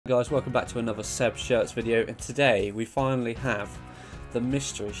Guys, welcome back to another Seb Shirts video, and today we finally have the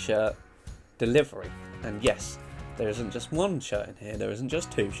mystery shirt delivery. And yes, there isn't just one shirt in here, there isn't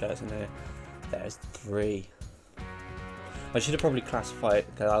just two shirts in here, there's three. I should have probably clarified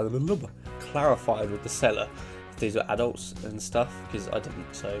with the seller if these are adults and stuff, because I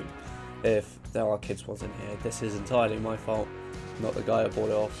didn't. So if there are kids ones in here, this is entirely my fault, not the guy who bought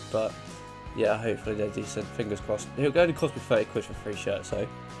it off. But yeah, hopefully they're decent, fingers crossed. It'll only cost me 30 quid for 3 shirts, so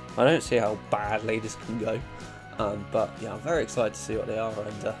I don't see how badly this can go. But yeah, I'm very excited to see what they are,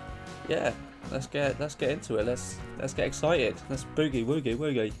 and yeah, let's get into it. Let's get excited. Let's boogie woogie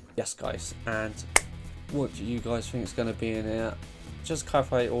woogie. Yes, guys, and what do you guys think is going to be in here? Just to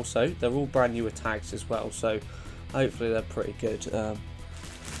clarify, also they're all brand new with tags as well, so hopefully they're pretty good.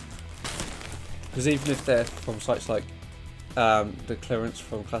 Because even if they're from sites like the clearance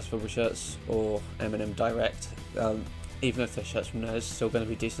from Classic Shirts or M&M Direct, even if they're shirts from there, it's still going to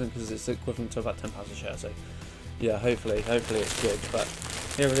be decent because it's equivalent to about £10 a shirt. So yeah, hopefully it's good. But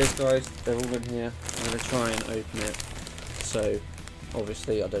here it is, guys. They're all in here. I'm going to try and open it. So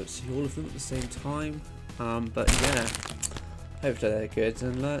obviously I don't see all of them at the same time. But yeah, hopefully they're good,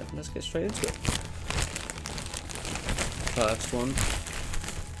 and let's get straight into it. First one.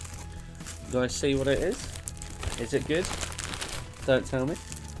 You guys see what it is? Is it good? Don't tell me.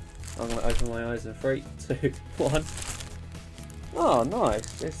 I'm going to open my eyes in 3, 2, 1. Oh,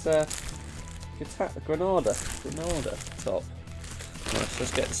 nice. It's a Granada top. Nice.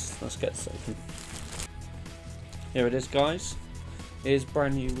 Let's get this open. Here it is, guys. It is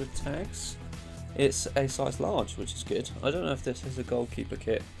brand new with tags. It's a size large, which is good. I don't know if this is a goalkeeper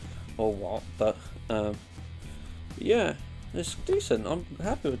kit or what, but yeah, it's decent. I'm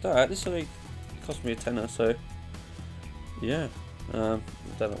happy with that. This only cost me a tenner, so yeah. I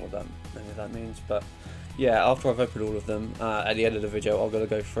don't know what any of that means, but yeah, after I've opened all of them, at the end of the video I'm going to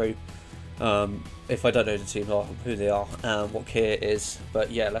go through, if I don't know the team or who they are, what kit it is. But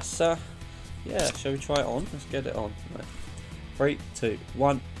yeah, let's yeah, shall we try it on? Let's get it on. Right. 3, 2,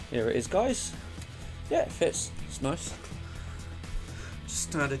 1. Here it is, guys. Yeah, it fits. It's nice.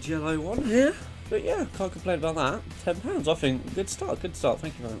 Standard yellow one here. But yeah, can't complain about that. £10, I think. Good start.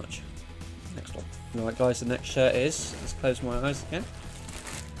 Thank you very much. Next one. Alright, guys, the next shirt is, let's close my eyes again.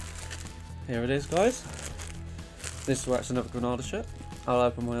 Here it is, guys. This is where it's another Granada shirt. I'll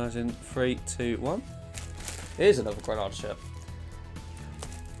open my eyes in 3, 2, 1. Here's another Granada shirt.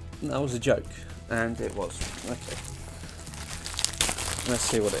 That was a joke, and it was. Okay. Let's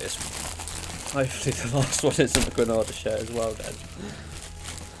see what it is. Hopefully the last one isn't a Granada shirt as well, then.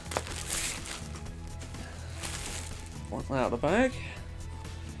 Want that out of the bag.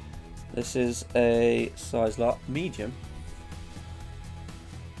 This is a size medium.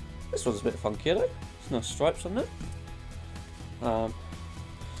 This one's a bit funky though. There's no stripes on there.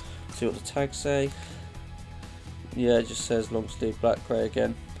 See what the tags say. Yeah, it just says long sleeve black grey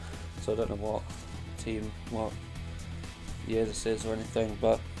again. So I don't know what team, what year this is or anything,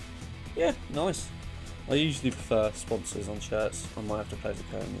 but yeah, nice. I usually prefer sponsors on shirts. I might have to close the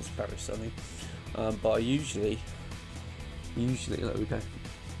curtain, it's very sunny. But I usually there we go.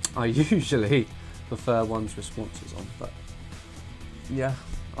 I usually prefer ones with sponsors on, but yeah,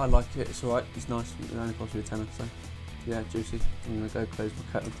 I like it. It's alright. It's nice. It only cost me a tenner, so yeah, juicy. I'm gonna go close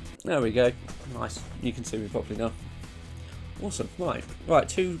my curtain. There we go. Nice. You can see me properly now. Awesome. Right.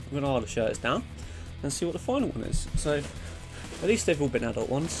 2 Granada shirts down. Let's see what the final one is. So at least they've all been adult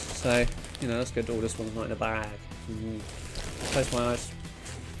ones. So you know, that's good. All this one's not in a bag. Close my eyes.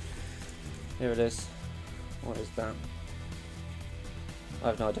 Here it is. What is that? I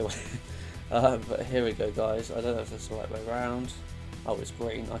have no idea what but here we go, guys. I don't know if that's the right way around. Oh, it's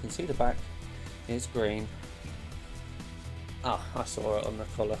green. I can see the back. It's green. Ah, I saw it on the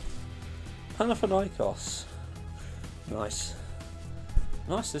collar. Panathinaikos. Nice.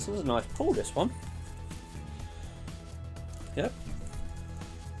 Nice, this is a nice pull, this one. Yep.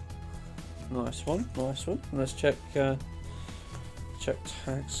 Nice one. Let's check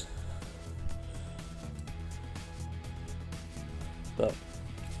tags. But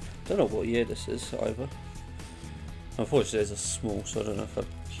I don't know what year this is either. Unfortunately, it's a small, so I don't know if I'll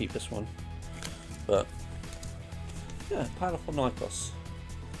keep this one. But yeah, Panathinaikos.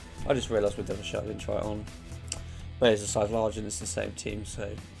 I just realised we'd done a shirt, I didn't try it on. But it's a size large and it's the same team,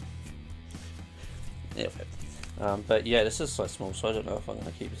 so yeah. But yeah, this is a size small, so I don't know if I'm going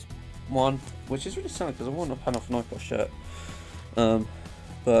to keep this one, which is really sad because I want a Panathinaikos shirt.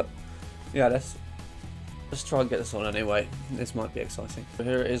 But yeah, let's try and get this on anyway. This might be exciting. But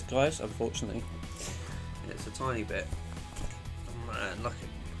here it is, guys. Unfortunately, it's a tiny bit. Oh, man, look,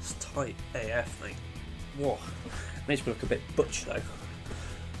 it's tight AF, mate. Whoa. Makes me look a bit butch though.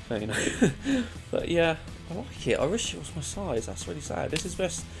 So, you know. But yeah, I like it. I wish it was my size. That's really sad. This is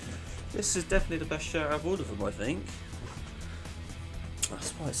best. This is definitely the best shirt I've ordered from, I think.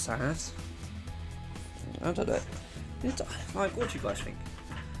 That's quite sad. I don't know. Like, what do you guys think?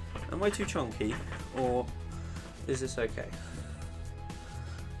 Am I too chunky, or is this okay?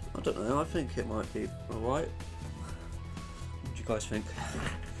 I don't know. I think it might be alright. What do you guys think?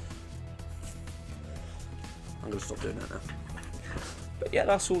 I'm gonna stop doing that now. But yeah,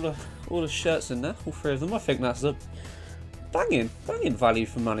 that's all the shirts in there. All 3 of them. I think that's a banging value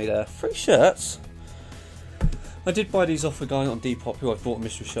for money there. 3 shirts. I did buy these off a guy on Depop who I've bought a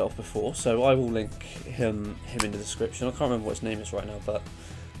mystery shirt off before, so I will link him in the description. I can't remember what his name is right now, but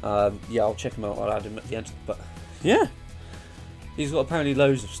yeah, I'll check him out. I'll add him at the end. But yeah, he's got apparently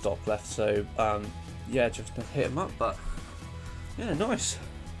loads of stock left, so yeah, just hit him up. But yeah, nice.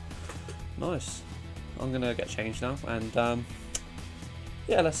 I'm gonna get changed now, and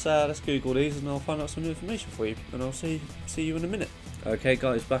yeah, let's Google these, and I'll find out some new information for you, and I'll see you in a minute. Okay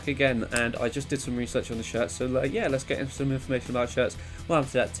guys, back again, and I just did some research on the shirts, so yeah, let's get into some information about shirts, what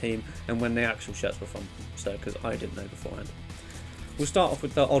happened to that team, and when the actual shirts were from, so because I didn't know beforehand. We'll start off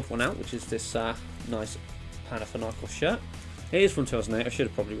with the odd one out, which is this nice Panathinaikos shirt. It is from 2008, I should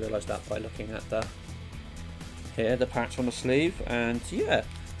have probably realised that by looking at the patch on the sleeve, and yeah,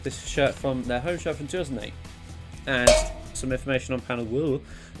 this shirt from their home shirt from 2008. And some information on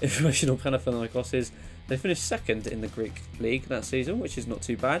Panathinaikos is they finished 2nd in the Greek league that season, which is not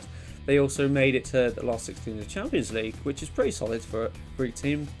too bad. They also made it to the last 16 of the Champions League, which is pretty solid for a Greek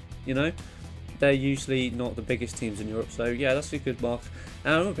team. You know, they're usually not the biggest teams in Europe, so yeah, that's a good mark.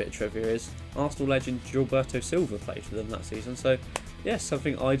 And another bit of trivia is Arsenal legend Gilberto Silva played for them that season, so yeah,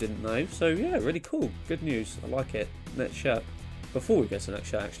 something I didn't know. So yeah, really cool, good news. I like it. Next shirt. Before we get to the next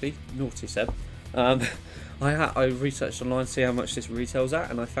shirt, actually, naughty Seb. I researched online to see how much this retails at,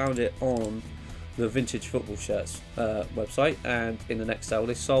 and I found it on the Vintage Football Shirts website, and in the next sale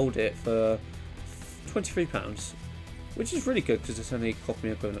they sold it for £23, which is really good because it's only cost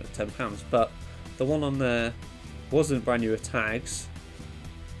me equivalent of £10. But the one on there wasn't brand new with tags,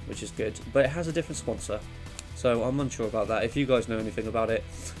 which is good, but it has a different sponsor, so I'm unsure about that. If you guys know anything about it,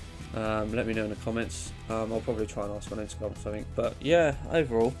 let me know in the comments. I'll probably try and ask on Instagram or something. But yeah,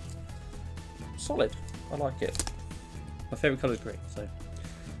 overall, solid. I like it. My favourite colour is green, so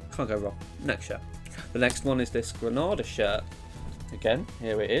can't go wrong. Next shirt. The next one is this Granada shirt. Again,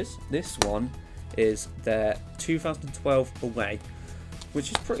 here it is. This one is their 2012 away,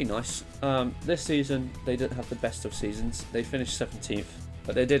 which is pretty nice. This season, they didn't have the best of seasons. They finished 17th,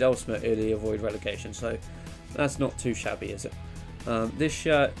 but they did ultimately avoid relegation, so that's not too shabby, is it? This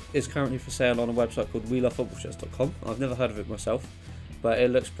shirt is currently for sale on a website called welovefootballshirts.com. I've never heard of it myself, but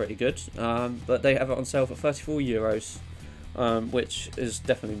it looks pretty good. But they have it on sale for €34, which is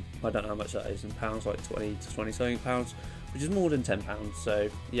definitely, I don't know how much that is in pounds, like 20 to 20 something pounds, which is more than £10. So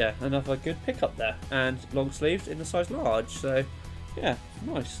yeah, another good pickup there, and long sleeved in the size large. So yeah,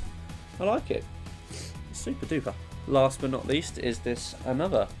 nice. I like it. Super duper. Last but not least is this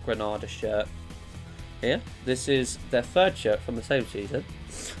another Granada shirt. Here, this is their 3rd shirt from the same season,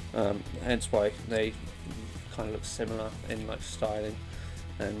 hence why they kind of look similar in like styling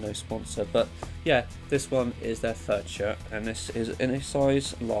and no sponsor. But yeah, this one is their 3rd shirt, and this is in a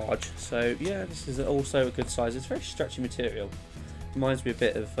size large. So yeah, this is also a good size. It's very stretchy material. Reminds me a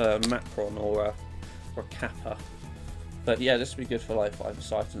bit of Macron or a Kappa. But yeah, this would be good for like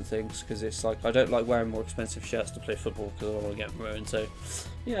 5-a-side and things, because it's like, I don't like wearing more expensive shirts to play football because I don't want to get ruined. So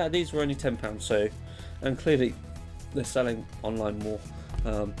yeah, these were only £10. So, and clearly they're selling online more.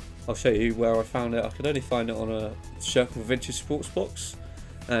 I'll show you where I found it. I could only find it on a shirt called Vintage Sports Box,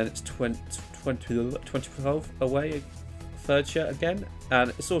 and it's 2012 away, 3rd shirt again,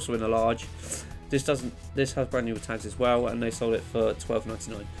 and it's also in a large. This has brand new tags as well, and they sold it for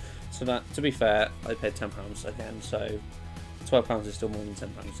 £12.99. So that, to be fair, I paid £10 again, so £12 is still more than £10.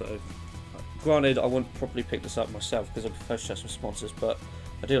 So granted, I wouldn't probably pick this up myself because I prefer shirts with sponsors, but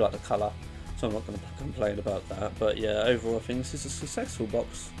I do like the colour, so I'm not going to complain about that. But yeah, overall I think this is a successful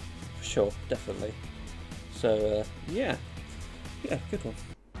box for sure, definitely. So yeah, good one.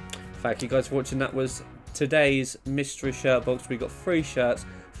 Thank you guys for watching. That was today's mystery shirt box. We got 3 shirts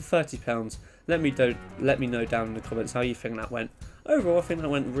for £30. Let me know down in the comments how you think that went. Overall, I think that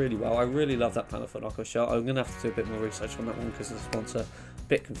went really well. I really love that Panathinaikos shirt. I'm going to have to do a bit more research on that one because of the sponsor. A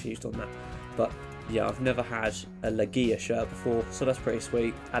bit confused on that. But yeah, I've never had a Legia shirt before, so that's pretty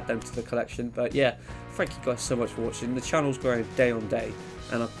sweet. Add them to the collection. But yeah, thank you guys so much for watching. The channel's growing day on day,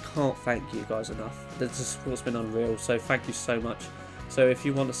 and I can't thank you guys enough. The support's been unreal, so thank you so much. So if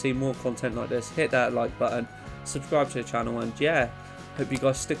you want to see more content like this, hit that like button, subscribe to the channel, and yeah, hope you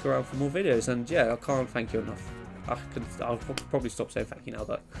guys stick around for more videos. And yeah, I can't thank you enough. I'll probably stop saying thank you now,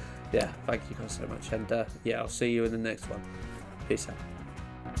 but yeah, thank you guys so much. And yeah, I'll see you in the next one. Peace out.